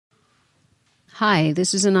Hi,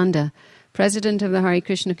 this is Ananda, President of the Hare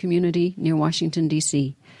Krishna community near Washington,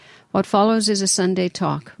 D.C. What follows is a Sunday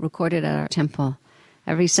talk recorded at our temple.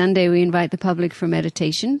 Every Sunday we invite the public for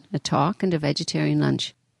meditation, a talk, and a vegetarian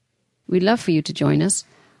lunch. We'd love for you to join us.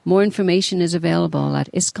 More information is available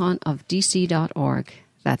at iskonofdc.org.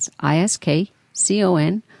 That's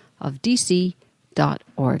ISKCON of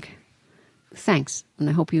dc.org. Thanks, and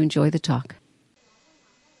I hope you enjoy the talk.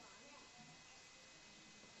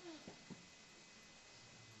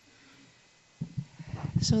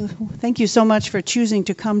 So thank you so much for choosing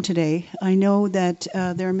to come today. I know that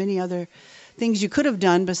there are many other things you could have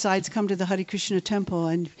done besides come to the Hare Krishna temple,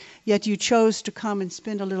 and yet you chose to come and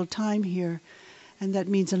spend a little time here, and that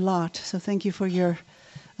means a lot. So thank you for your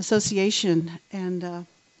association and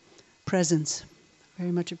presence.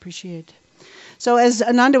 Very much appreciate. So as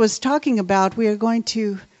Ananda was talking about, we are going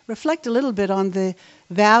to reflect a little bit on the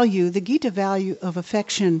value, the Gita value of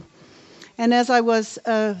affection. And as I was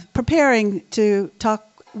preparing to talk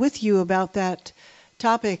with you about that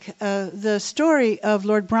topic, the story of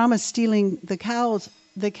Lord Brahma stealing the cows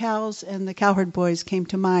and the cowherd boys came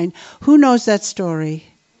to mind. Who knows that story?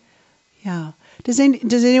 Yeah. Does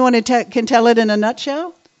anyone can tell it in a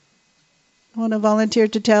nutshell? Want to volunteer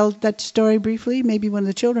to tell that story briefly? Maybe one of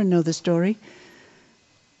the children know the story.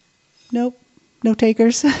 Nope. No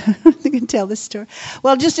takers? They can tell this story.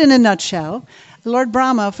 Well, just in a nutshell, Lord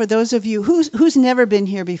Brahma, for those of you who's never been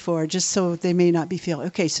here before, just so they may not be feeling,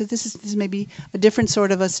 okay, so this may be a different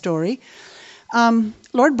sort of a story.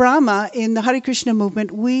 Lord Brahma, in the Hare Krishna movement,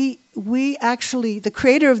 we actually, the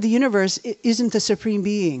creator of the universe isn't the supreme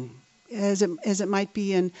being, as it might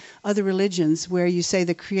be in other religions, where you say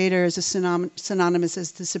the creator is synonymous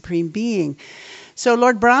as the supreme being. So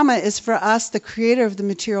Lord Brahma is for us the creator of the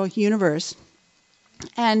material universe.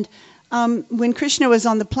 And when Krishna was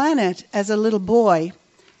on the planet as a little boy,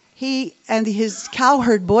 he and his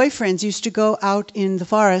cowherd boyfriends used to go out in the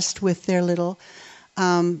forest with their little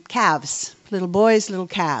calves, little boys, little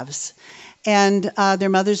calves. And their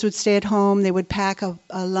mothers would stay at home. They would pack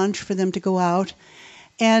a lunch for them to go out.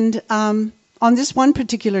 And on this one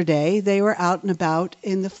particular day, they were out and about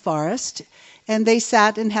in the forest. And they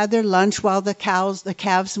sat and had their lunch while the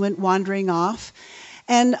calves went wandering off.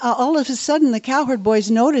 And all of a sudden, the cowherd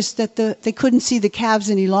boys noticed that they couldn't see the calves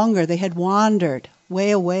any longer. They had wandered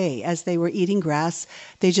way away as they were eating grass.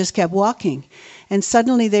 They just kept walking. And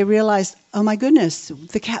suddenly they realized, oh my goodness,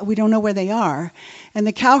 we don't know where they are. And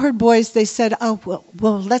the cowherd boys, they said, oh,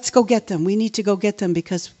 well, let's go get them. We need to go get them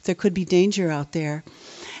because there could be danger out there.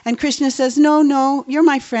 And Krishna says, no, you're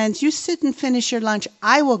my friends. You sit and finish your lunch.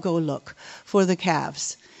 I will go look for the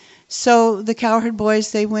calves. So the cowherd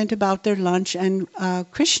boys, they went about their lunch, and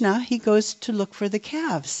Krishna, he goes to look for the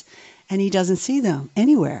calves, and he doesn't see them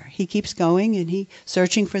anywhere. He keeps going, and he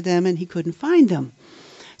searching for them, and he couldn't find them.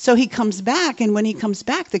 So he comes back, and when he comes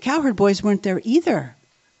back, the cowherd boys weren't there either.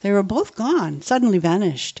 They were both gone, suddenly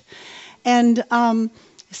vanished. And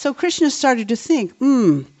so Krishna started to think,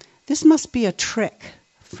 this must be a trick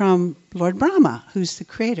from Lord Brahma, who's the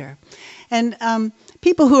creator. And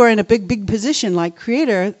people who are in a big position like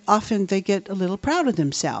creator, often they get a little proud of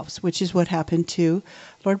themselves, which is what happened to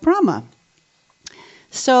Lord Brahma.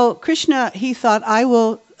 So Krishna, he thought, I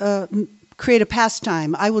will create a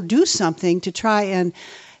pastime. I will do something to try and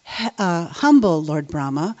humble Lord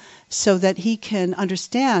Brahma so that he can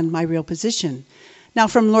understand my real position. Now,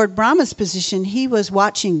 from Lord Brahma's position, he was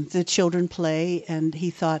watching the children play, and he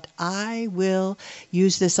thought, I will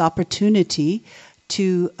use this opportunity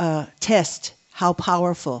to test how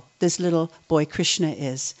powerful this little boy Krishna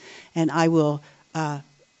is. And I will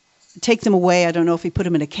take them away. I don't know if he put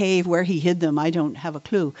them in a cave, where he hid them. I don't have a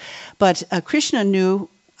clue. But Krishna knew,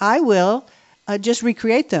 I will just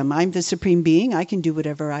recreate them. I'm the supreme being. I can do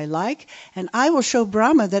whatever I like. And I will show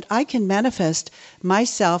Brahma that I can manifest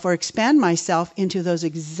myself or expand myself into those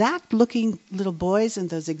exact looking little boys and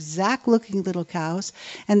those exact looking little cows.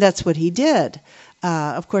 And that's what he did.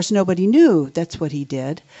 Of course, nobody knew that's what he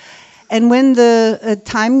did. And when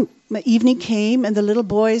the evening came and the little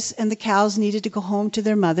boys and the cows needed to go home to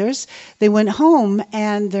their mothers, they went home,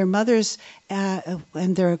 and their mothers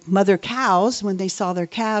and their mother cows, when they saw their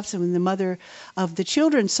calves, and when the mother of the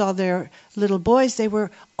children saw their little boys, they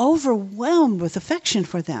were overwhelmed with affection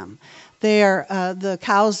for them. The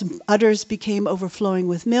cows' udders became overflowing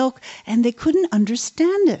with milk, and they couldn't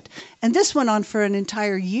understand it. And this went on for an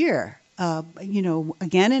entire year.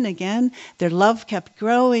 Again and again, their love kept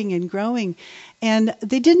growing and growing. And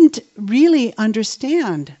they didn't really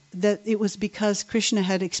understand that it was because Krishna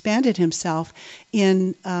had expanded himself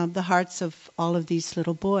in the hearts of all of these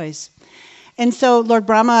little boys. And so Lord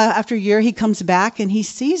Brahma, after a year, he comes back and he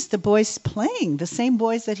sees the boys playing, the same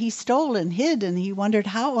boys that he stole and hid, and he wondered,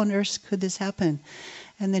 how on earth could this happen?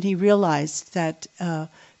 And then he realized that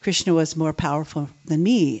Krishna was more powerful than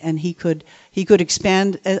me, and he could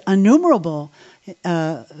expand innumerable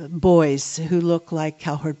boys who look like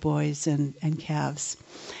cowherd boys and calves.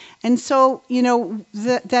 And so,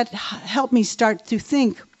 that helped me start to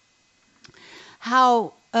think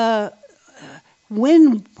how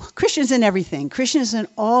when Krishna is in everything, Krishna is in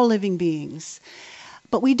all living beings,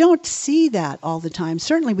 but we don't see that all the time.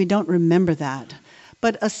 Certainly we don't remember that.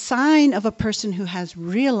 But a sign of a person who has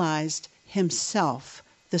realized himself,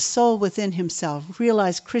 the soul within himself,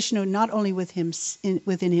 realized Krishna not only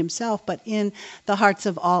within himself, but in the hearts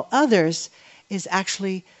of all others, is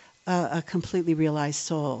actually a completely realized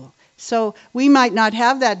soul. So we might not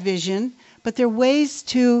have that vision, but there are ways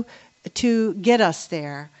to get us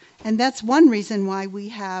there. And that's one reason why we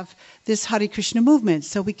have this Hare Krishna movement,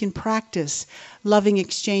 so we can practice loving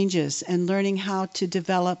exchanges and learning how to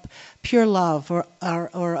develop pure love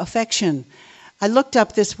or affection. I looked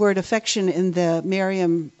up this word affection in the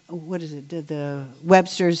Merriam, the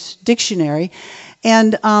Webster's dictionary,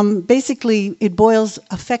 and basically it boils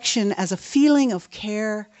affection as a feeling of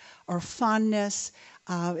care or fondness.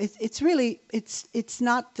 It's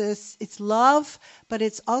not this, it's love, but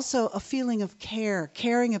it's also a feeling of care,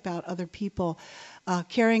 caring about other people,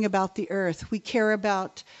 caring about the earth. We care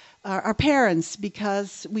about our parents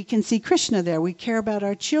because we can see Krishna there. We care about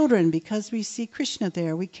our children because we see Krishna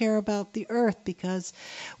there. We care about the earth because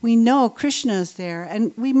we know Krishna is there.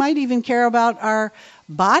 And we might even care about our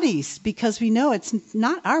bodies because we know it's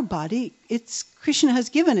not our body, it's Krishna has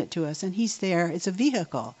given it to us and he's there. It's a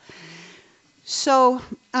vehicle. So,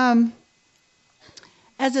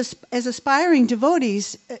 as aspiring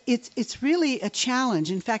devotees, it's really a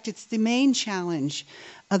challenge. In fact, it's the main challenge.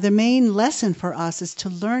 The main lesson for us is to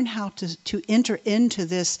learn how to enter into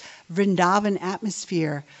this Vrindavan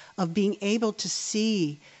atmosphere of being able to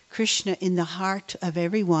see Krishna in the heart of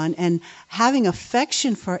everyone and having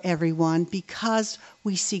affection for everyone because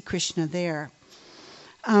we see Krishna there.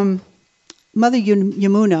 Mother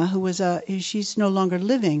Yamuna, she's no longer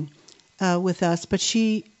living with us, but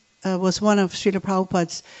she was one of Srila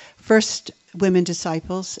Prabhupada's first women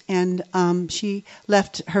disciples, and she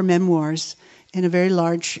left her memoirs in a very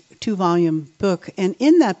large 2-volume book. And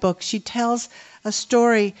in that book, she tells a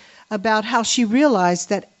story about how she realized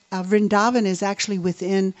that Vrindavan is actually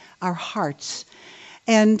within our hearts.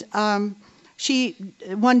 And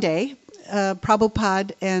one day,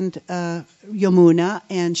 Prabhupada and Yamuna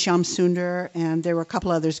and Shyam Sundar, and there were a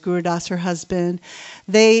couple others, Gurudas, her husband,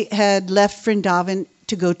 they had left Vrindavan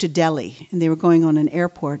to go to Delhi, and they were going on an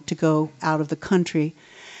airport to go out of the country.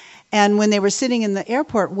 And when they were sitting in the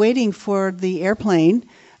airport waiting for the airplane,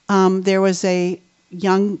 there was a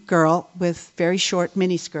young girl with very short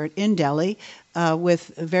miniskirt in Delhi,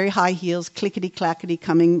 with very high heels, clickety-clackety,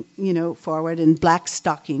 coming, forward, and black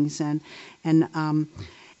stockings, and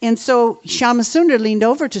so Shyamasundar leaned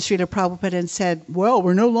over to Srila Prabhupada and said, "Well,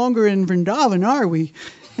 we're no longer in Vrindavan, are we?"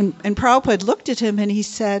 And Prabhupada looked at him and he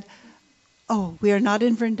said, "Oh, we are not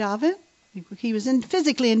in Vrindavan?" He was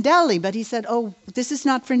physically in Delhi, but he said, "Oh, this is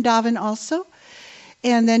not Vrindavan also?"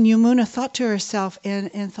 And then Yamuna thought to herself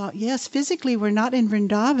and thought, yes, physically we're not in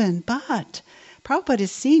Vrindavan, but Prabhupada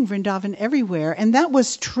is seeing Vrindavan everywhere. And that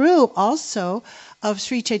was true also of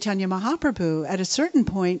Sri Chaitanya Mahaprabhu. At a certain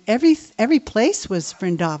point, every place was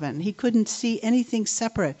Vrindavan. He couldn't see anything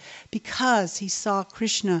separate because he saw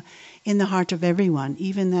Krishna in the heart of everyone,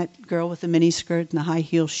 even that girl with the miniskirt and the high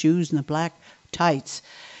heel shoes and the black tights.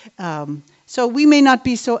 So we may not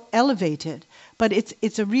be so elevated, but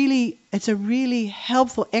it's a really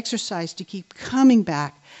helpful exercise to keep coming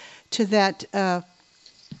back to that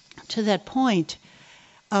point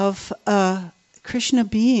of Krishna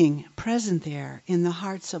being present there in the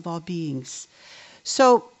hearts of all beings.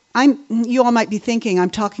 So you all might be thinking I'm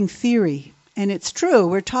talking theory, and it's true.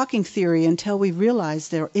 We're talking theory until we realize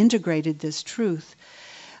they're integrated this truth.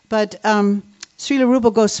 But Srila Rupa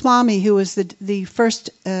Goswami, who was the first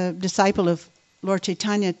disciple of Lord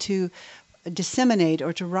Chaitanya to disseminate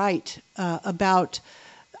or to write about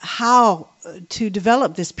how to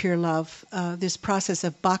develop this pure love, this process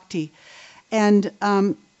of bhakti. And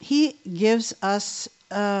he gives us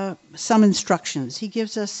some instructions. He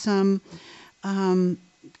gives us some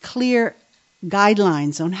clear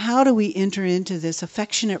guidelines on how do we enter into this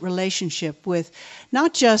affectionate relationship with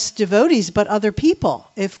not just devotees, but other people.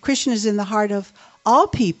 If Krishna is in the heart of all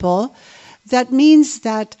people, that means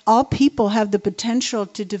that all people have the potential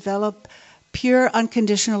to develop pure,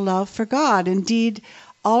 unconditional love for God. Indeed,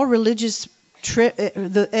 all religious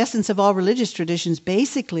the essence of all religious traditions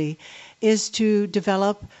basically is to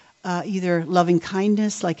develop either loving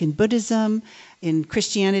kindness, like in Buddhism. In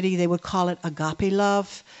Christianity, they would call it agape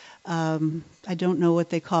love. I don't know what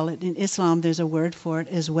they call it. In Islam, there's a word for it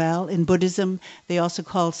as well. In Buddhism, they also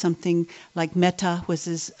call something like metta, which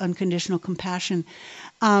is unconditional compassion.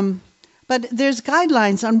 But there's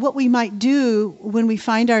guidelines on what we might do when we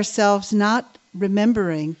find ourselves not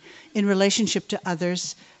remembering in relationship to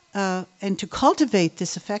others, and to cultivate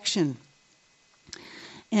this affection.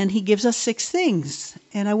 And he gives us 6 things.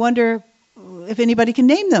 And I wonder if anybody can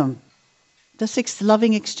name them. The 6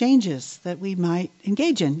 loving exchanges that we might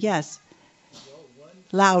engage in. Yes. Well,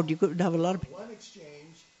 Loud. You could have a lot of people. One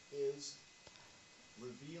exchange is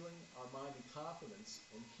revealing our mind in confidence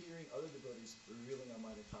and hearing other devotees revealing our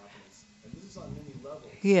mind in confidence. And this is on many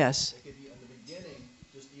levels. Yes. It could be in the beginning,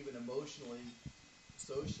 just even emotionally,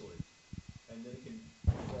 socially, and then it can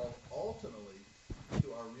evolve ultimately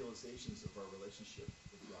to our realizations of our relationship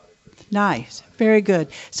with God and Krishna. Nice. Very good.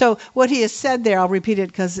 So what he has said there, I'll repeat it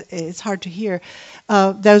because it's hard to hear.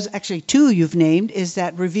 Those actually 2 you've named, is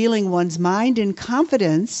that revealing one's mind in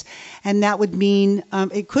confidence, and that would mean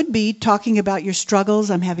it could be talking about your struggles.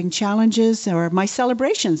 I'm having challenges, or my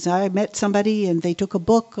celebrations. I met somebody and they took a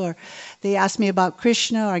book, or they asked me about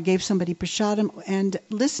Krishna, or I gave somebody prasadam, and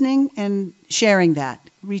listening and sharing that,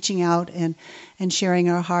 reaching out and sharing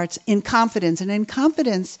our hearts in confidence. And in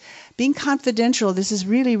confidence, being confidential, this is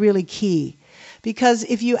really, really key. Because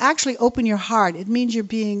if you actually open your heart, it means you're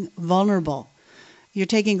being vulnerable. You're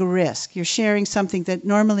taking a risk. You're sharing something that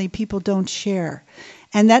normally people don't share.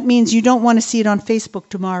 And that means you don't want to see it on Facebook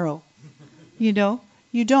tomorrow. You know?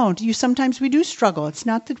 You don't. Sometimes we do struggle. It's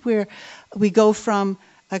not that we go from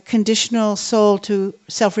a conditional soul to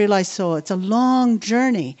self-realized soul. It's a long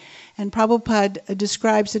journey. And Prabhupada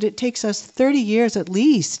describes that it takes us 30 years at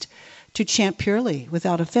least to chant purely,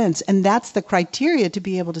 without offense. And that's the criteria to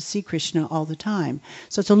be able to see Krishna all the time.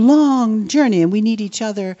 So it's a long journey, and we need each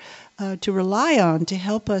other to rely on to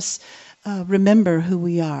help us remember who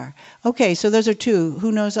we are. Okay, so those are 2.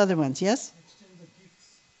 Who knows other ones? Yes?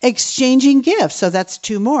 Exchanging gifts. So that's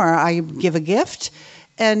 2 more. I give a gift,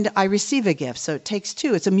 and I receive a gift. So it takes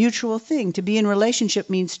 2. It's a mutual thing. To be in relationship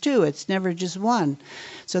means 2. It's never just 1.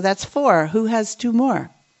 So that's 4. Who has 2 more?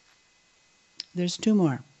 There's 2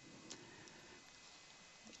 more.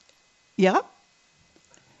 Yeah?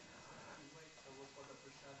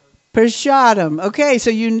 Prasadam. Okay,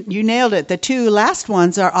 so you nailed it. The 2 last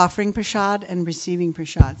ones are offering prasad and receiving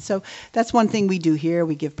prasad. So that's one thing we do here.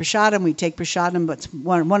 We give prasadam, we take prasadam, but it's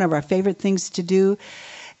one of our favorite things to do.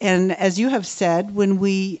 And as you have said, when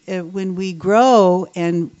we grow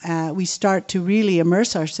and we start to really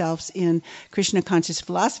immerse ourselves in Krishna conscious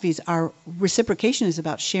philosophies, our reciprocation is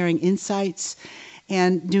about sharing insights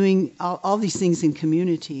and doing all these things in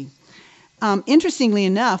community. Interestingly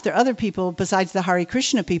enough, there are other people besides the Hare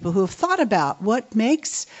Krishna people who have thought about what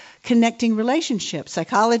makes connecting relationships.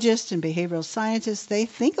 Psychologists and behavioral scientists, they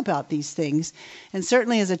think about these things. And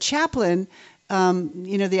certainly as a chaplain,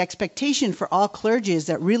 the expectation for all clergy is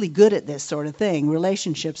that really good at this sort of thing.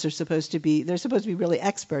 Relationships are supposed to be really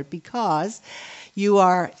expert, because you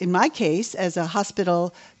are, in my case, as a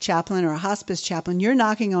hospital chaplain or a hospice chaplain, you're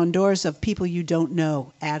knocking on doors of people you don't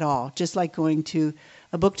know at all. Just like going to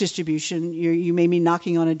a book distribution, you may be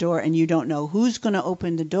knocking on a door and you don't know who's going to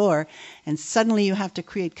open the door, and suddenly you have to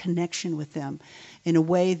create connection with them in a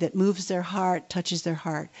way that moves their heart, touches their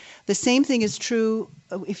heart. The same thing is true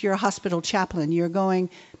if you're a hospital chaplain.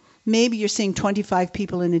 Maybe you're seeing 25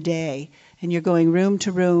 people in a day, and you're going room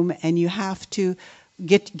to room, and you have to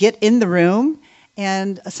get in the room.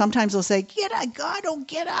 And sometimes they'll say, God, don't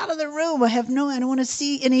get out of the room. I don't want to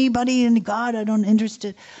see anybody in God. I'm not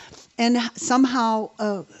interested. And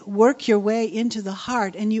somehow work your way into the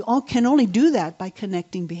heart. And you can only do that by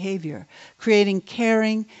connecting behavior, creating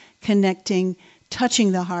caring, connecting,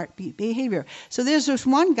 touching the heart behavior. So there's this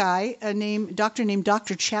one guy named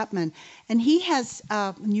Dr. Chapman, and he has,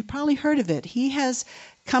 and you probably heard of it, he has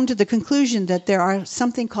come to the conclusion that there are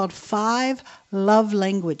something called 5 love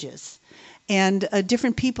languages. And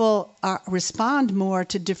different people respond more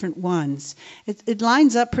to different ones. It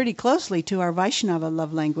lines up pretty closely to our Vaishnava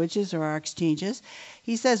love languages or our exchanges.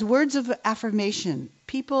 He says words of affirmation.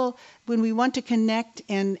 People, when we want to connect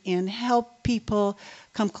and help people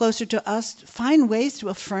come closer to us, find ways to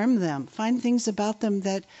affirm them. Find things about them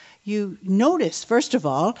that you notice. First of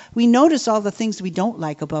all, we notice all the things we don't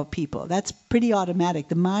like about people. That's pretty automatic.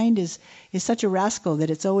 The mind is such a rascal that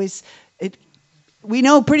it's always... we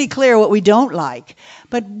know pretty clear what we don't like,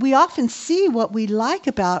 but we often see what we like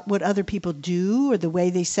about what other people do, or the way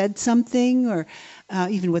they said something, or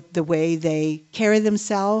even with the way they carry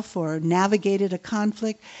themselves or navigated a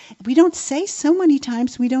conflict. We don't say so many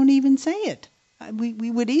times, we don't even say it.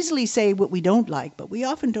 We would easily say what we don't like, but we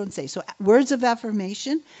often don't say. So words of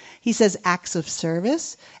affirmation, he says acts of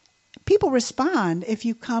service. People respond if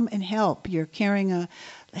you come and help. You're carrying a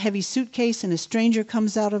heavy suitcase and a stranger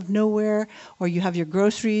comes out of nowhere, or you have your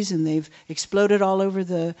groceries and they've exploded all over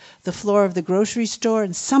the floor of the grocery store,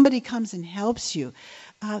 and somebody comes and helps you.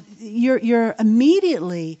 You're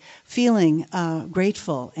immediately feeling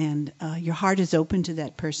grateful, and your heart is open to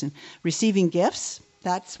that person. Receiving gifts,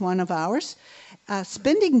 that's one of ours.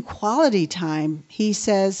 Spending quality time, he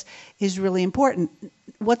says, is really important.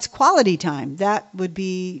 What's quality time? That would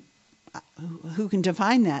be, who can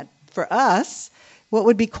define that? For us, what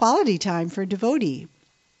would be quality time for a devotee?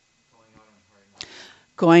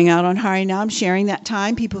 Going out on Harinam, sharing that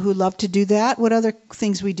time, people who love to do that. What other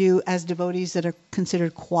things we do as devotees that are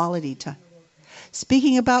considered quality time?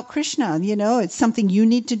 Speaking about Krishna, it's something you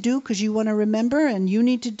need to do because you want to remember, and you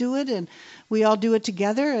need to do it, and we all do it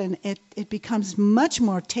together, and it becomes much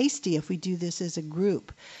more tasty if we do this as a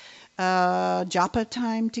group. Japa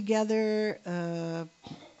time together,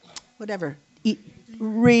 whatever.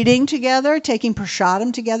 Reading together, taking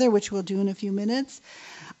prasadam together, which we'll do in a few minutes.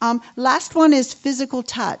 Last one is physical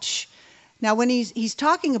touch. Now, when he's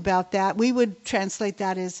talking about that, we would translate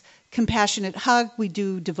that as compassionate hug. We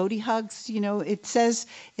do devotee hugs. It says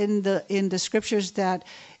in the scriptures that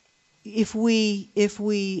if we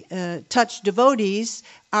touch devotees,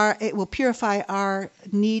 it will purify our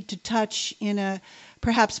need to touch in a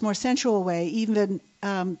perhaps more sensual way. Even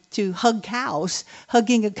to hug cows,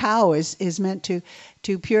 hugging a cow is meant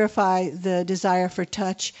to purify the desire for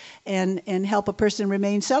touch and help a person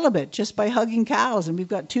remain celibate just by hugging cows. And we've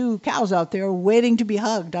got 2 cows out there waiting to be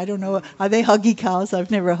hugged. I don't know, are they huggy cows? I've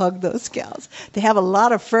never hugged those cows. They have a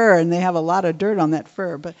lot of fur and they have a lot of dirt on that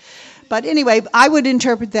fur. But anyway, I would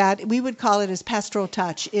interpret that. We would call it as pastoral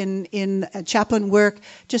touch. In chaplain work,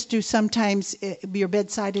 just do sometimes your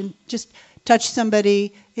bedside and just touch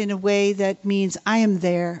somebody in a way that means I am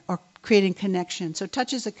there, or creating connection. So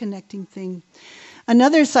touch is a connecting thing.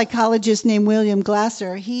 Another psychologist named William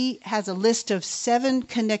Glasser, he has a list of 7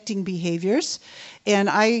 connecting behaviors. And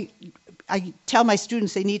I tell my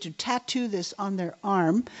students they need to tattoo this on their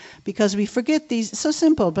arm because we forget these. It's so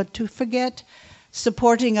simple, but to forget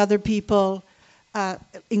supporting other people,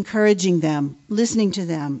 encouraging them, listening to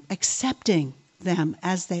them, accepting them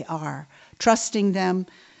as they are, trusting them,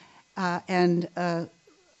 and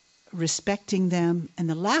respecting them. And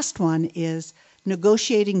the last one is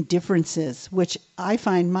negotiating differences, which I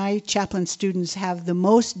find my chaplain students have the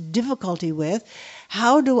most difficulty with.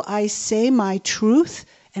 How do I say my truth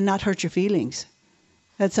and not hurt your feelings?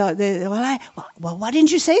 That's how well, why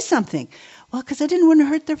didn't you say something? Well, because I didn't want to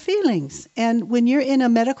hurt their feelings. And when you're in a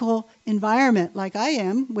medical environment like I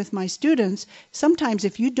am with my students, sometimes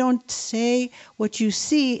if you don't say what you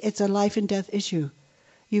see, it's a life and death issue.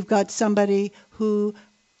 You've got somebody who,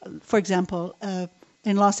 for example,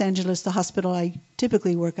 in Los Angeles, the hospital I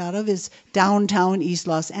typically work out of is downtown East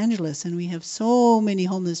Los Angeles, and we have so many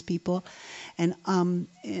homeless people, and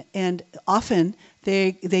often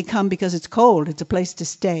they come because it's cold. It's a place to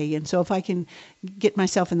stay, and so if I can get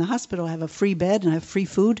myself in the hospital, I have a free bed and I have free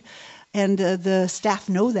food, and the staff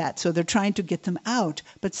know that, so they're trying to get them out.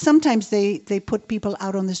 But sometimes they put people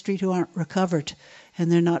out on the street who aren't recovered, and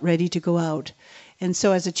they're not ready to go out. And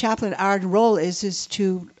so as a chaplain, our role is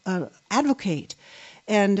to advocate.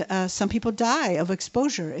 And some people die of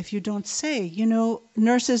exposure if you don't say,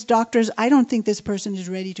 nurses, doctors, I don't think this person is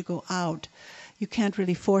ready to go out. You can't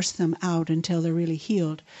really force them out until they're really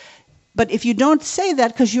healed. But if you don't say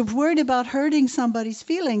that because you're worried about hurting somebody's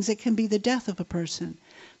feelings, it can be the death of a person.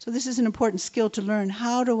 So this is an important skill to learn.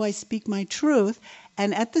 How do I speak my truth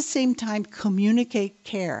and at the same time communicate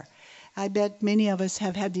care? I bet many of us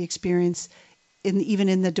have had the experience even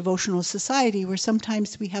in the devotional society, where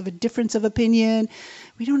sometimes we have a difference of opinion,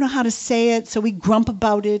 we don't know how to say it, so we grump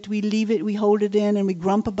about it, we leave it, we hold it in, and we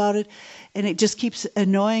grump about it, and it just keeps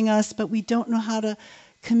annoying us, but we don't know how to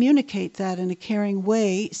communicate that in a caring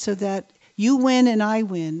way so that you win and I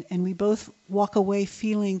win, and we both walk away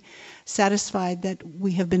feeling satisfied that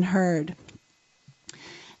we have been heard.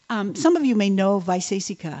 Some of you may know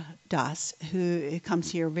Vaisesika Das, who comes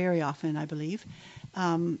here very often, I believe.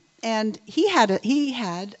 And he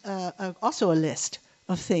had also a list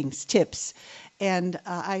of things, tips, and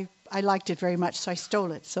I liked it very much, so I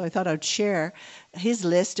stole it. So I thought I'd share his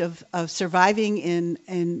list of surviving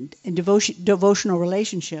in devotional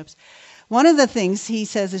relationships. One of the things he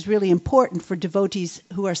says is really important for devotees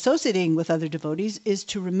who are associating with other devotees is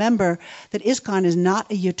to remember that ISKCON is not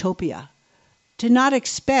a utopia. To not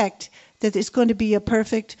expect that it's going to be a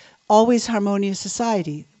perfect, always harmonious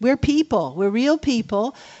society. We're people. We're real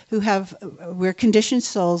people we're conditioned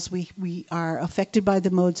souls. We are affected by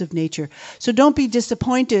the modes of nature. So don't be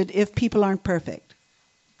disappointed if people aren't perfect.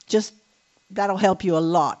 Just that'll help you a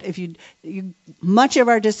lot. Much of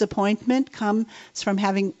our disappointment comes from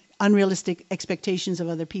having unrealistic expectations of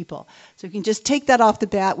other people. So you can just take that off the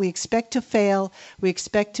bat. We expect to fail. We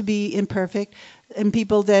expect to be imperfect. And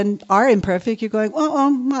people then are imperfect. You're going,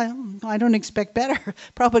 I don't expect better.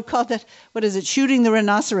 Prabhupada called that, shooting the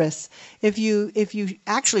rhinoceros. If you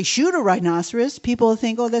actually shoot a rhinoceros, people will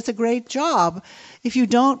think, that's a great job. If you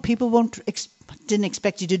don't, people didn't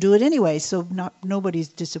expect you to do it anyway, so nobody's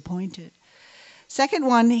disappointed. Second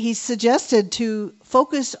one, he suggested to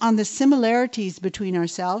focus on the similarities between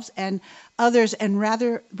ourselves and others, and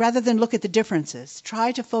rather than look at the differences,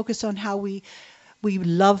 try to focus on how we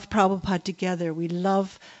love Prabhupada together. We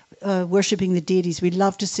love worshiping the deities. We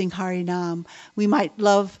love to sing Harinam. We might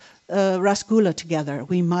love Rasgula together.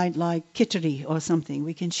 We might like Khichdi or something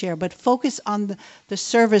we can share. But focus on the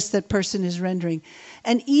service that person is rendering.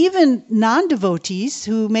 And even non-devotees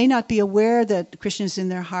who may not be aware that Krishna is in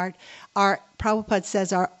their heart Prabhupada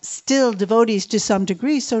says, are still devotees to some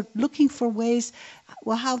degree. So looking for ways,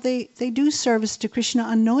 how they do service to Krishna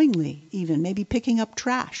unknowingly even. Maybe picking up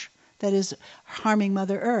trash that is harming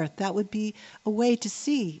Mother Earth. That would be a way to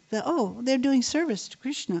see that, they're doing service to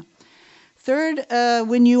Krishna. Third,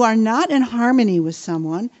 when you are not in harmony with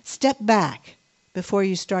someone, step back before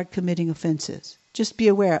you start committing offenses. Just be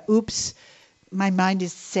aware, oops, my mind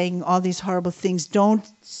is saying all these horrible things. Don't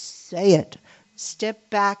say it. Step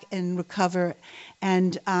back and recover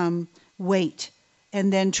and wait.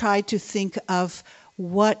 And then try to think of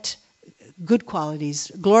what good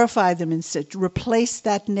qualities, glorify them instead. Replace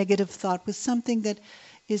that negative thought with something that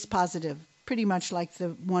is positive, pretty much like the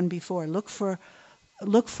one before. Look for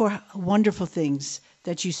wonderful things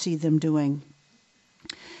that you see them doing.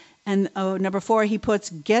 And number 4, he puts,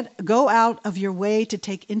 go out of your way to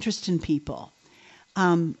take interest in people.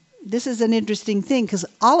 This is an interesting thing because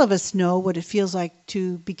all of us know what it feels like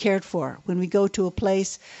to be cared for. When we go to a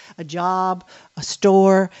place, a job, a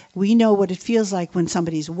store, we know what it feels like when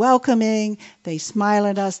somebody's welcoming, they smile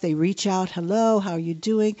at us, they reach out, hello, how are you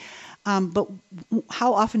doing? But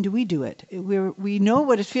how often do we do it? We know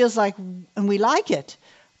what it feels like and we like it,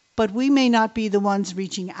 but we may not be the ones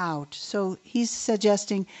reaching out. So he's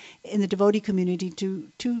suggesting in the devotee community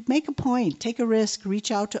to make a point, take a risk,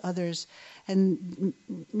 reach out to others, and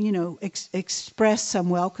express some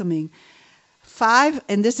welcoming. 5,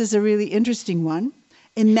 and this is a really interesting one.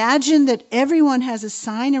 Imagine that everyone has a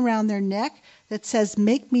sign around their neck that says,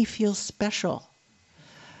 "Make me feel special."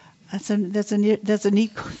 That's a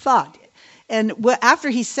neat thought. And after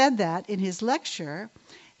he said that in his lecture,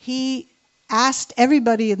 he asked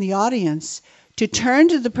everybody in the audience to turn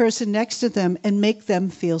to the person next to them and make them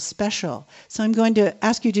feel special. So I'm going to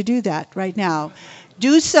ask you to do that right now.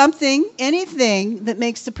 Do something, anything that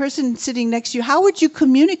makes the person sitting next to you. How would you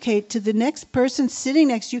communicate to the next person sitting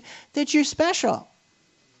next to you that you're special?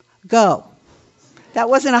 Go. That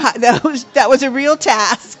was a real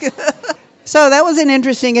task. So that was an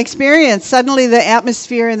interesting experience. Suddenly the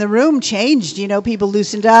atmosphere in the room changed. People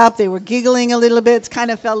loosened up. They were giggling a little bit. It kind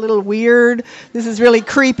of felt a little weird. This is really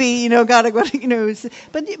creepy. But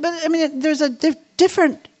I mean, there's a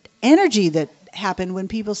different energy that happened when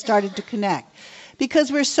people started to connect.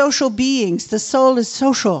 Because we're social beings. The soul is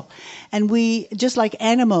social. And we, just like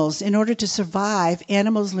animals, in order to survive,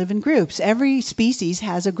 animals live in groups. Every species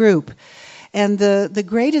has a group. And the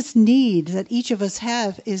greatest need that each of us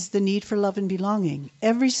have is the need for love and belonging.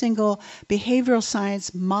 Every single behavioral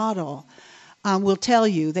science model will tell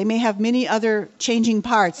you. They may have many other changing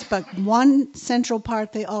parts, but one central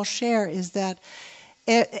part they all share is that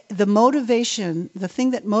the motivation, the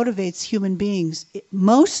thing that motivates human beings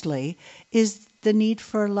mostly is the need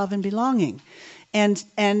for love and belonging. And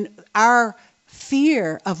our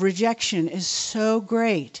fear of rejection is so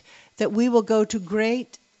great that we will go to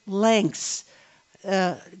great lengths,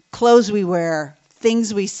 clothes we wear,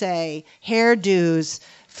 things we say, hairdos,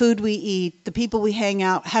 food we eat, the people we hang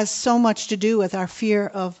out, has so much to do with our fear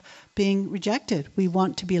of being rejected. We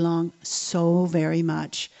want to belong so very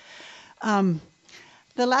much.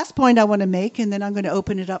 The last point I want to make, and then I'm going to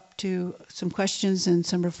open it up to some questions and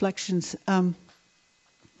some reflections.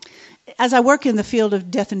 As I work in the field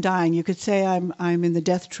of death and dying, you could say I'm in the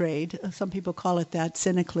death trade. Some people call it that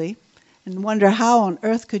cynically, and wonder how on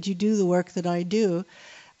earth could you do the work that I do.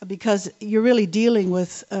 because you're really dealing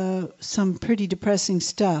with some pretty depressing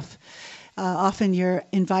stuff. Often you're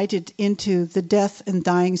invited into the death and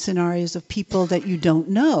dying scenarios of people that you don't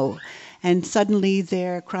know. And suddenly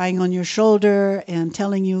they're crying on your shoulder and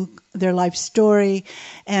telling you their life story.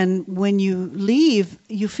 And when you leave,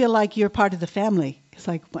 you feel like you're part of the family. It's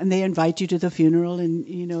like when they invite you to the funeral and,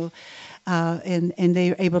 and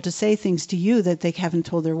they're able to say things to you that they haven't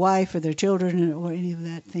told their wife or their children or any of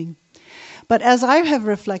that thing. But as I have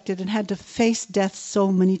reflected and had to face death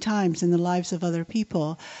so many times in the lives of other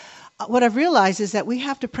people, what I've realized is that we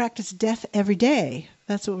have to practice death every day.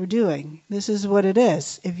 That's what we're doing. This is what it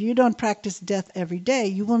is. If you don't practice death every day,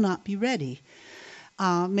 you will not be ready.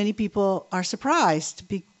 Many people are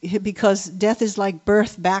surprised because death is like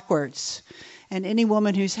birth backwards. And any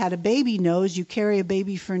woman who's had a baby knows you carry a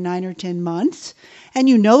baby for 9 or 10 months, and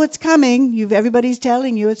you know it's coming. Everybody's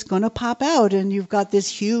telling you it's going to pop out, and you've got this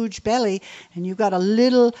huge belly, and you've got a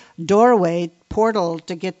little doorway, portal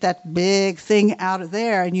to get that big thing out of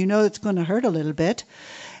there, and you know it's going to hurt a little bit.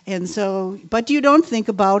 And so, but you don't think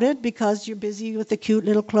about it because you're busy with the cute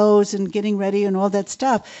little clothes and getting ready and all that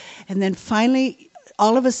stuff. And then finally,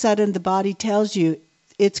 all of a sudden, the body tells you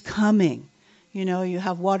it's coming. You know, you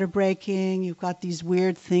have water breaking, you've got these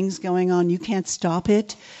weird things going on, you can't stop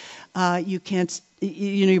it.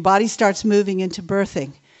 Your body starts moving into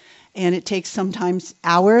birthing. And it takes sometimes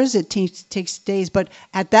hours, it takes days. But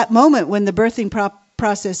at that moment, when the birthing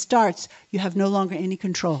process starts, you have no longer any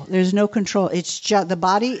control. There's no control. It's just, the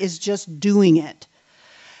body is just doing it.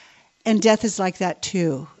 And death is like that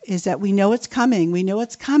too, is that we know it's coming. We know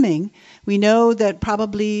it's coming. We know that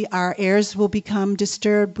probably our heirs will become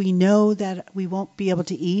disturbed. We know that we won't be able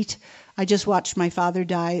to eat. I just watched my father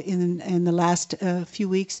die in the last few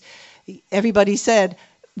weeks. Everybody said,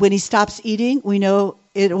 when he stops eating, we know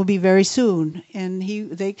it will be very soon. And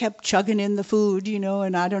they kept chugging in the food,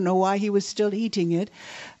 and I don't know why he was still eating it.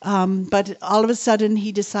 But all of a sudden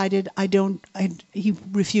he decided he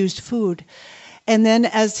refused food. And then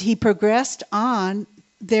as he progressed on,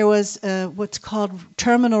 there was what's called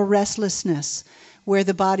terminal restlessness, where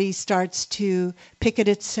the body starts to pick at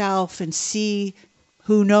itself and see,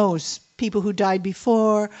 who knows, people who died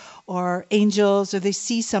before or angels, or they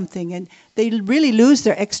see something and they really lose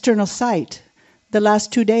their external sight. The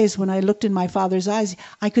last 2 days when I looked in my father's eyes,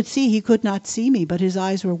 I could see he could not see me, but his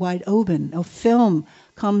eyes were wide open. A film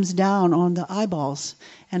comes down on the eyeballs,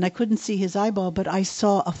 and I couldn't see his eyeball, but I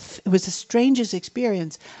saw, it was the strangest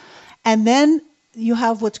experience. And then you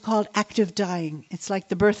have what's called active dying. It's like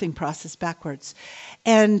the birthing process backwards.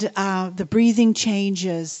 And the breathing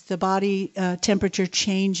changes, the body temperature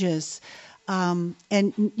changes,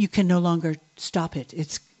 and you can no longer stop it.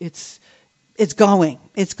 It's going.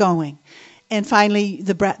 And finally,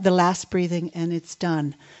 the last breathing, and it's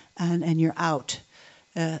done, and you're out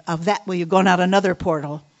of that. Well, you've gone out another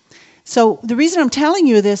portal. So the reason I'm telling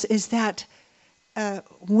you this is that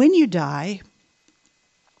when you die,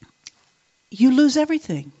 you lose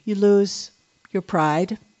everything. You lose your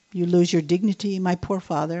pride. You lose your dignity. My poor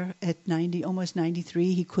father, at 90, almost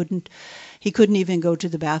 93, he couldn't even go to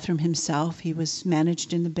the bathroom himself. He was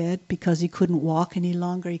managed in the bed because he couldn't walk any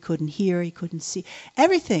longer. He couldn't hear. He couldn't see.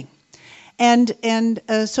 Everything. And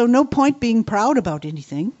so no point being proud about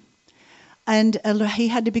anything. And he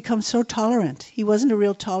had to become so tolerant. He wasn't a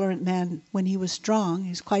real tolerant man when he was strong. He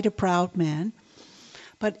was quite a proud man.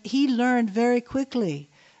 But he learned very quickly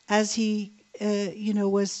as he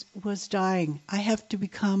was dying. I have to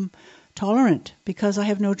become tolerant because I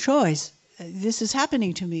have no choice. This is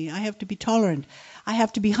happening to me. I have to be tolerant. I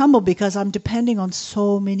have to be humble because I'm depending on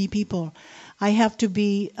so many people. I have to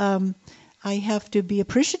be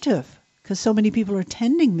appreciative because so many people are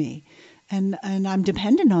tending me, and I'm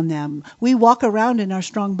dependent on them. We walk around in our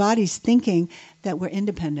strong bodies thinking that we're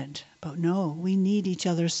independent, but no, we need each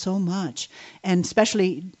other so much, and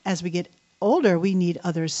especially as we get older, we need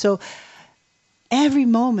others. So every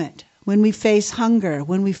moment when we face hunger,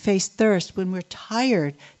 when we face thirst, when we're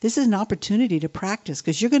tired, this is an opportunity to practice,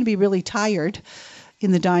 because you're going to be really tired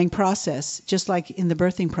in the dying process, just like in the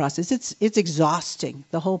birthing process. It's exhausting,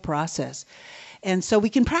 the whole process. And so we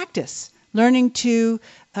can practice, learning to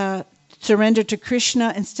surrender to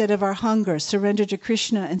Krishna instead of our hunger, surrender to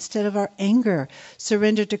Krishna instead of our anger,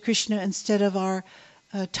 surrender to Krishna instead of our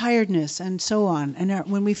tiredness, and so on. And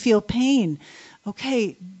when we feel pain,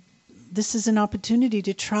 okay, this is an opportunity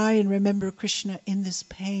to try and remember Krishna in this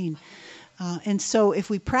pain. And so if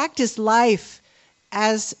we practice life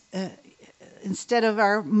as instead of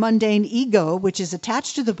our mundane ego, which is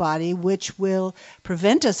attached to the body, which will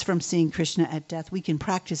prevent us from seeing Krishna at death, we can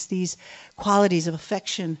practice these qualities of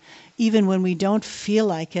affection even when we don't feel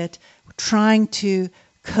like it, trying to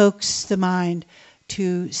coax the mind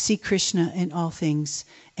to see Krishna in all things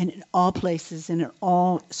and in all places and in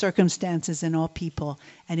all circumstances and all people.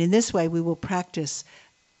 And in this way, we will practice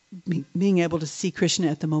being able to see Krishna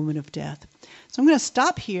at the moment of death. So I'm going to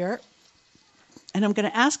stop here, and I'm going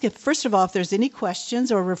to ask if, first of all, if there's any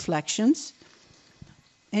questions or reflections.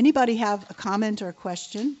 Anybody have a comment or a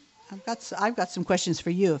question? I've got some questions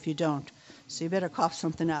for you if you don't. So you better cough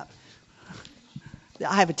something up.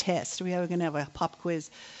 I have a test. We're going to have a pop quiz.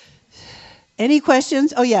 Any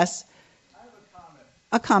questions? Oh, yes. I have a comment.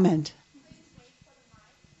 A comment.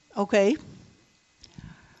 Okay.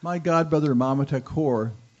 My godbrother Mamata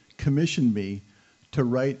Kaur commissioned me to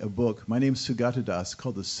write a book. My name's Sugata Das,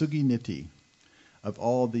 called the Sugi Niti, of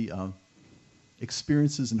all the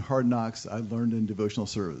experiences and hard knocks I learned in devotional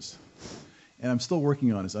service. And I'm still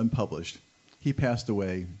working on it. It's unpublished. He passed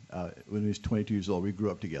away when he was 22 years old. We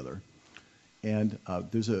grew up together. And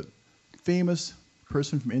there's a famous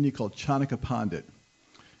person from India called Chanaka Pandit.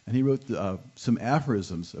 And he wrote some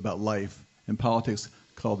aphorisms about life and politics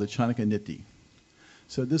called the Chanaka Niti.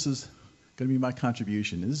 So this is going to be my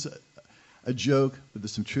contribution. This is a joke, but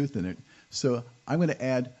there's some truth in it. So I'm going to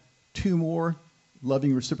add 2 more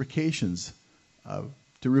loving reciprocations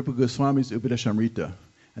to Rupa Goswami's Upadeshamrita.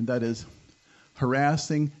 And that is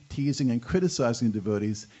harassing, teasing, and criticizing the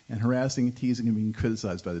devotees, and harassing, teasing, and being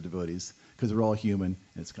criticized by the devotees, because we're all human,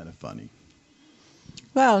 and it's kind of funny.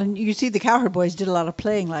 Well, and you see the Cowherd Boys did a lot of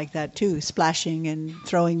playing like that too, splashing and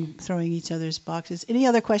throwing each other's boxes. Any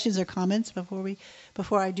other questions or comments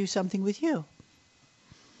before I do something with you?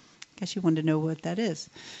 Guess you want to know what that is.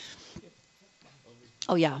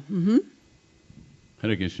 Oh yeah. Mm-hmm.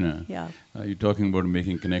 Hare Krishna. Yeah. You're talking about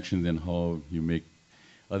making connections and how you make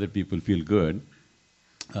other people feel good.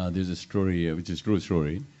 There's a story, which is a true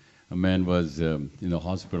story. A man was in the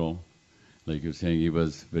hospital, like you're saying, he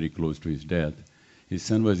was very close to his death. His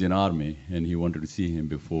son was in army, and he wanted to see him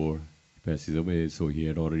before he passes away, so he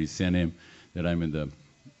had already sent him that I'm in the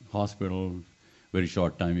hospital, very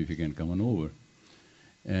short time, if you can come on over.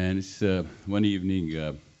 And it's, one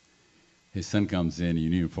evening, his son comes in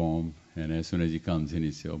uniform, and as soon as he comes in,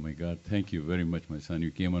 he says, "Oh my God, thank you very much, my son.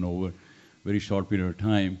 You came on over. Very short period of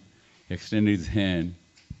time." Extended his hand,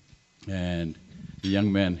 and the young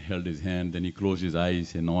man held his hand. Then he closed his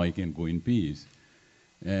eyes, and now I can go in peace.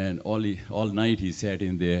 And all night he sat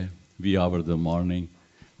in there. Wee hour of the morning,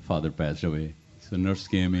 father passed away. So nurse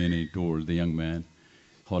came in and told the young man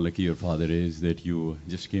how lucky your father is that you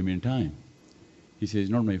just came in time. He says,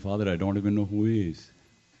 "Not my father. I don't even know who he is."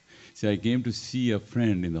 See, I came to see a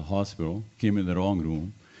friend in the hospital, came in the wrong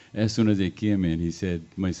room. As soon as I came in, he said,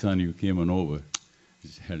 "My son, you came on over."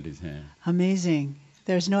 Just held his hand. Amazing.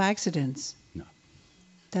 There's no accidents. No.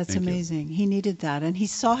 That's Thank you. amazing. He needed that, and he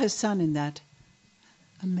saw his son in that.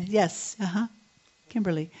 Yes.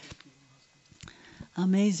 Kimberly.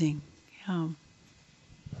 Amazing. Yeah.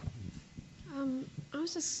 I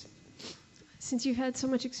was just, since you've had so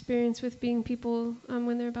much experience with being people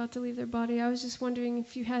when they're about to leave their body, I was just wondering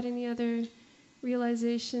if you had any other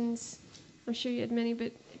realizations. I'm sure you had many,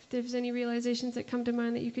 but if there's any realizations that come to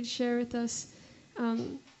mind that you could share with us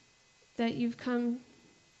that you've come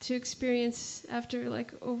to experience after,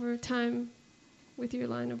 like, over time with your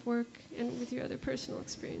line of work and with your other personal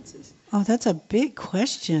experiences. Oh, that's a big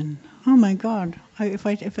question. Oh my God! If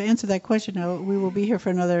I answer that question, we will be here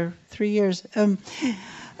for another 3 years. We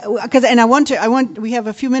have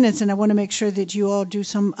a few minutes, and I want to make sure that you all do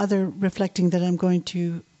some other reflecting that I'm going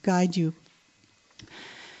to guide you.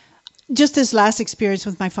 Just this last experience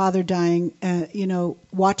with my father dying,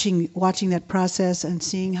 watching that process and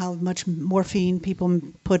seeing how much morphine people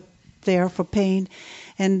put there for pain,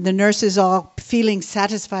 and the nurses all feeling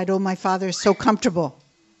satisfied. Oh, my father is so comfortable.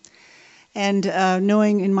 And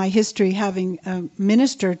knowing in my history, having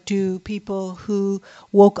ministered to people who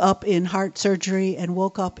woke up in heart surgery and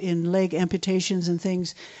woke up in leg amputations and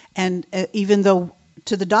things, and even though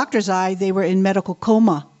to the doctor's eye they were in medical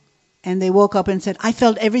coma, and they woke up and said, "I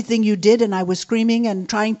felt everything you did, and I was screaming and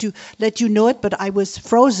trying to let you know it, but I was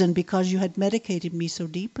frozen because you had medicated me so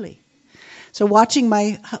deeply." So watching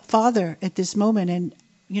my father at this moment, and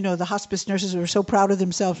the hospice nurses were so proud of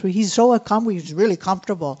themselves. He's so he's really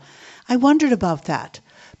comfortable. I wondered about that,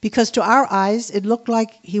 because to our eyes it looked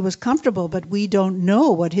like he was comfortable, but we don't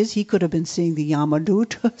know he could have been seeing the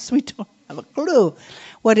Yamadutas. We don't have a clue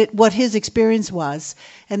what his experience was,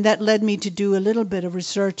 and that led me to do a little bit of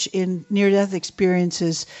research in near-death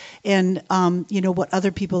experiences and what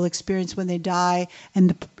other people experience when they die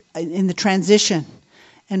and in the transition.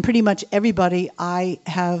 And pretty much everybody I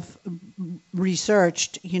have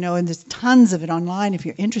researched, and there's tons of it online if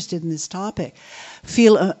you're interested in this topic,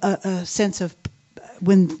 feel a sense of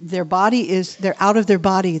when they're out of their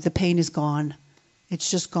body, the pain is gone. It's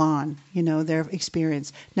just gone, their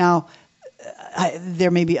experience. Now,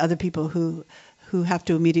 there may be other people who have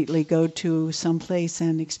to immediately go to some place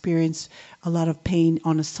and experience a lot of pain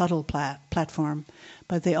on a subtle platform.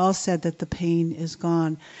 But they all said that the pain is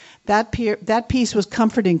gone. That piece was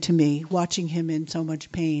comforting to me, watching him in so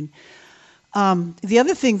much pain. The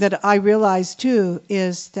other thing that I realized, too,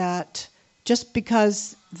 is that just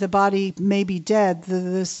because the body may be dead,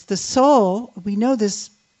 the soul, we know this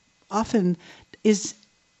often, is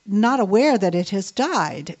not aware that it has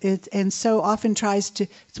died, and so often tries to.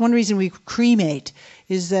 It's one reason we cremate,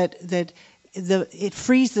 is that it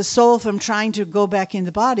frees the soul from trying to go back in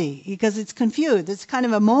the body because it's confused. It's kind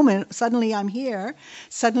of a moment. Suddenly I'm here.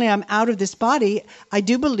 Suddenly I'm out of this body. I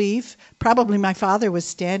do believe probably my father was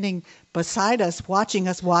standing beside us, watching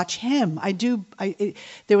us watch him.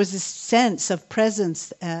 There was this sense of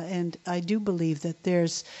presence, and I do believe that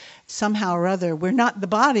there's somehow or other, we're not the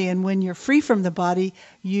body, and when you're free from the body,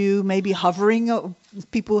 you may be hovering.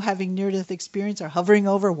 People having near-death experience are hovering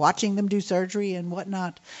over, watching them do surgery and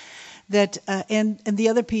whatnot. That and the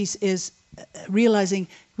other piece is realizing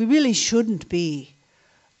we really shouldn't be.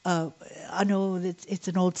 I know that it's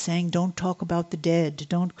an old saying: "Don't talk about the dead,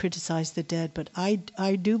 don't criticize the dead." But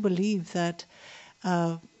I do believe that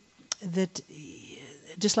that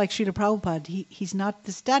just like Srila Prabhupada, he's not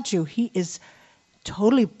the statue. He is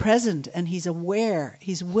totally present, and he's aware.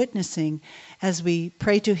 He's witnessing as we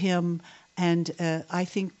pray to him, and I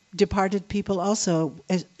think departed people also,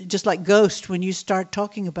 just like ghosts, when you start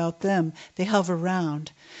talking about them, they hover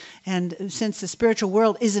around. And since the spiritual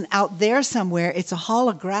world isn't out there somewhere, it's a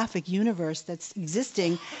holographic universe that's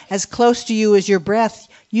existing as close to you as your breath.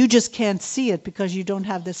 You just can't see it because you don't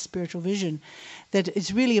have this spiritual vision. That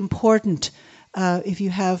it's really important if you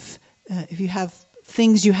have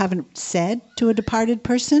things you haven't said to a departed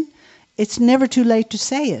person, it's never too late to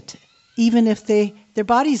say it. Even if their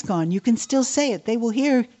body's gone, you can still say it. They will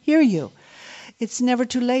hear you. It's never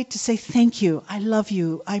too late to say thank you. I love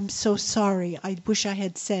you. I'm so sorry. I wish I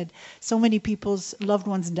had said. So many people's loved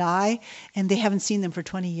ones die, and they haven't seen them for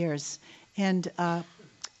 20 years. And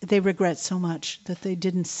they regret so much that they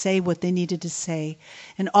didn't say what they needed to say.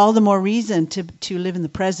 And all the more reason to live in the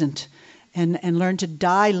present and learn to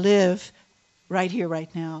live right here,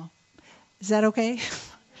 right now. Is that okay?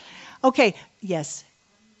 Okay, yes.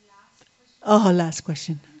 Oh, last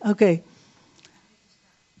question. Okay.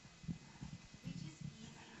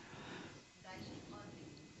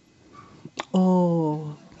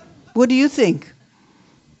 Oh, what do you think?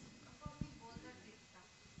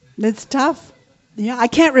 It's tough. Yeah, I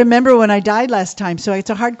can't remember when I died last time, so it's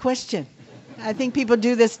a hard question. I think people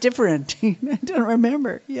do this different. I don't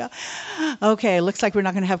remember. Yeah. Okay, looks like we're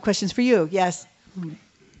not going to have questions for you. Yes. So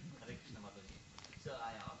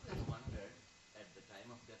I often wondered, at the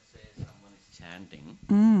time of death, say someone is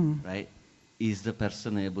chanting, right? Is the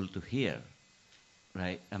person able to hear,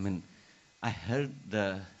 right? I mean, I heard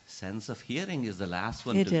the sense of hearing is the last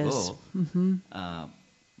one to go. Mm-hmm.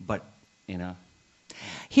 But,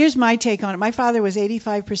 Here's my take on it. My father was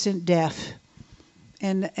 85% deaf.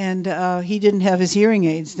 And he didn't have his hearing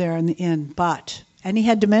aids there in the end, and he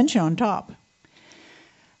had dementia on top.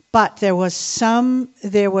 But there was some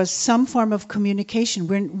form of communication.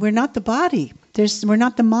 We're not the body. We're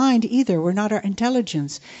not the mind either. We're not our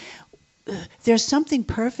intelligence. There's something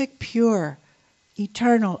perfect, pure,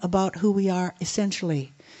 eternal about who we are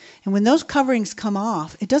essentially. And when those coverings come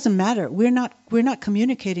off, it doesn't matter. We're not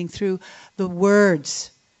communicating through the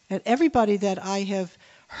words. And everybody that I have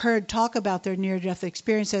heard talk about their near-death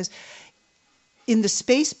experiences, in the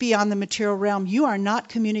space beyond the material realm, you are not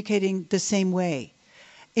communicating the same way.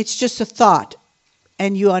 It's just a thought,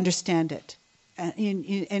 and you understand it.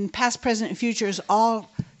 And past, present, and future is all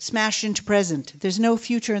smashed into present. There's no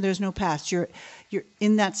future and there's no past. You're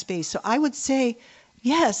in that space. So I would say,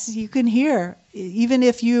 yes, you can hear, even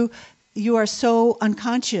if you are so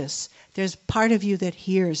unconscious. There's part of you that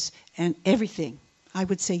hears and everything. I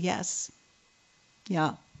would say yes.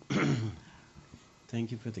 Yeah.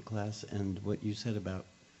 Thank you for the class and what you said about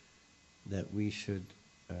that we should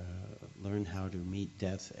learn how to meet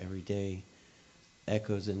death every day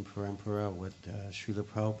echoes in parampara what Srila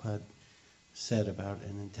Prabhupada said about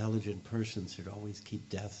an intelligent person should always keep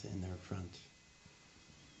death in their front.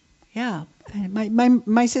 Yeah,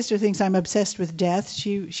 my sister thinks I'm obsessed with death.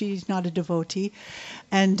 She's not a devotee,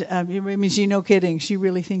 and I mean, she's no kidding. She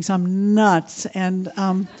really thinks I'm nuts, and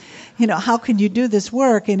how can you do this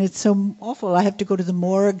work? And it's so awful. I have to go to the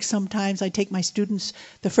morgue sometimes. I take my students,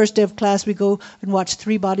 the first day of class, we go and watch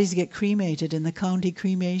 3 bodies get cremated in the county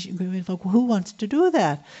cremation. Who wants to do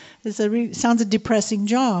that? Sounds a depressing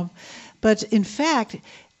job. But in fact,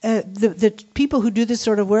 the people who do this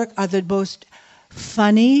sort of work are the most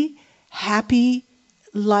funny, happy,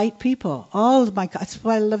 light people. That's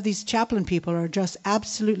why I love these chaplain people. Are just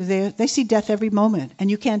absolutely, they see death every moment,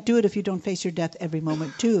 and you can't do it if you don't face your death every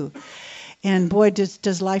moment too. And boy,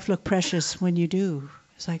 does life look precious when you do.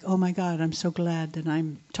 It's like, oh my God, I'm so glad that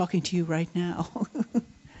I'm talking to you right now.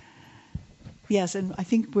 Yes, and I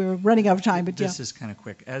think we're running out of time, but this is kind of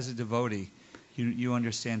quick. As a devotee, you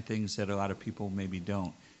understand things that a lot of people maybe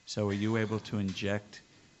don't. So are you able to inject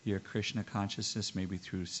your Krishna consciousness maybe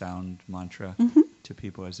through sound mantra to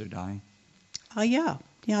people as they're dying? Yeah,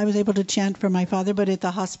 I was able to chant for my father, but at the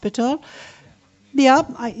hospital.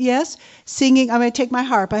 Yes, singing. I take my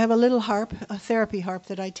harp. I have a little harp, a therapy harp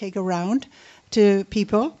that I take around to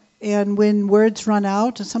people. And when words run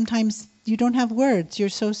out, sometimes you don't have words. You're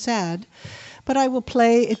so sad. But I will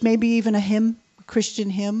play. It may be even a hymn, a Christian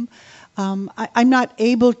hymn. I'm not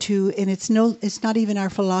able to, and it's not even our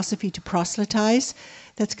philosophy to proselytize.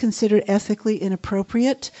 That's considered ethically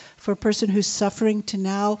inappropriate for a person who's suffering to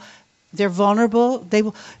now. They're vulnerable. They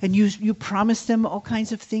will, and you promise them all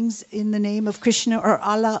kinds of things in the name of Krishna or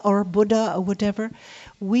Allah or Buddha or whatever.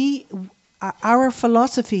 Our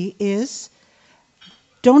philosophy is,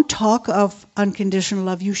 don't talk of unconditional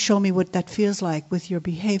love. You show me what that feels like with your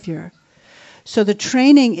behavior. So the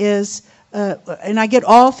training is. And I get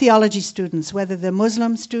all theology students, whether they're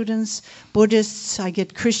Muslim students, Buddhists, I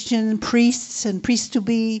get Christian priests and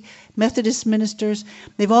priests-to-be, Methodist ministers.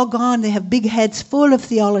 They've all gone, they have big heads full of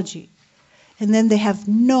theology. And then they have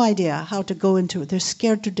no idea how to go into it. They're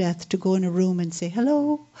scared to death to go in a room and say,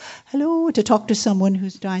 hello, to talk to someone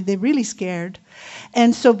who's dying. They're really scared.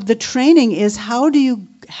 And so the training is how do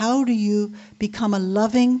you become a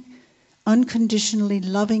loving, unconditionally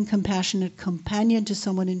loving, compassionate companion to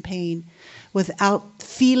someone in pain without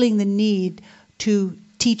feeling the need to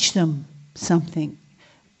teach them something.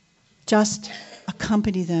 Just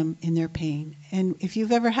accompany them in their pain. And if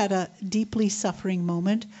you've ever had a deeply suffering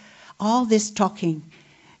moment, all this talking,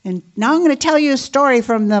 and now I'm going to tell you a story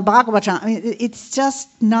from the Bhagavatam. It's just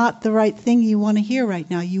not the right thing you want to hear right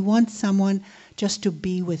now. You want someone just to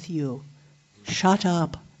be with you. Shut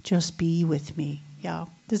up. Just be with me. Yeah.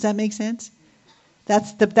 Does that make sense?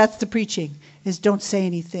 That's the preaching, is don't say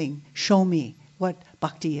anything. Show me what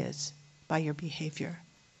bhakti is by your behavior.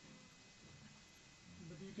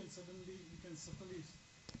 But you can subtly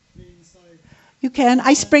stay inside. You can.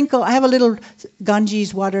 I have a little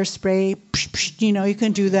Ganges water spray. You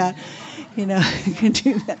can do that. You can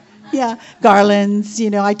do that. Yeah, garlands.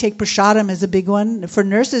 I take prasadam as a big one. For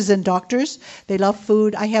nurses and doctors, they love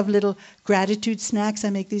food. I have little gratitude snacks.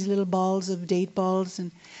 I make these little balls of date balls,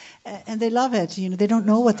 and they love it. They don't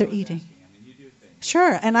know what they're eating.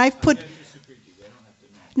 Sure, and I've put...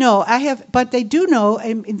 No, I have, but they do know.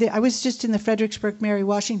 I was just in the Fredericksburg Mary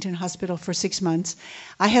Washington Hospital for 6 months.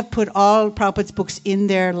 I have put all Prabhupada's books in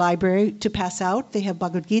their library to pass out. They have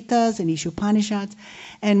Bhagavad Gitas and Ishopanishads.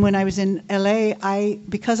 And when I was in LA,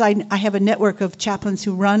 because I have a network of chaplains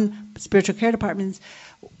who run spiritual care departments,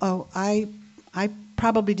 I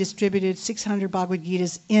probably distributed 600 Bhagavad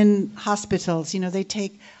Gitas in hospitals. They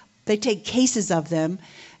take cases of them.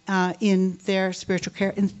 In their spiritual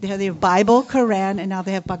care. And they have Bible, Quran, and now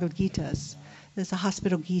they have Bhagavad Gitas. There's a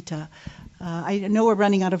hospital Gita. I know we're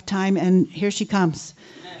running out of time, and here she comes.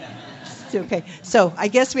 Okay, so I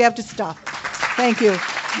guess we have to stop. Thank you.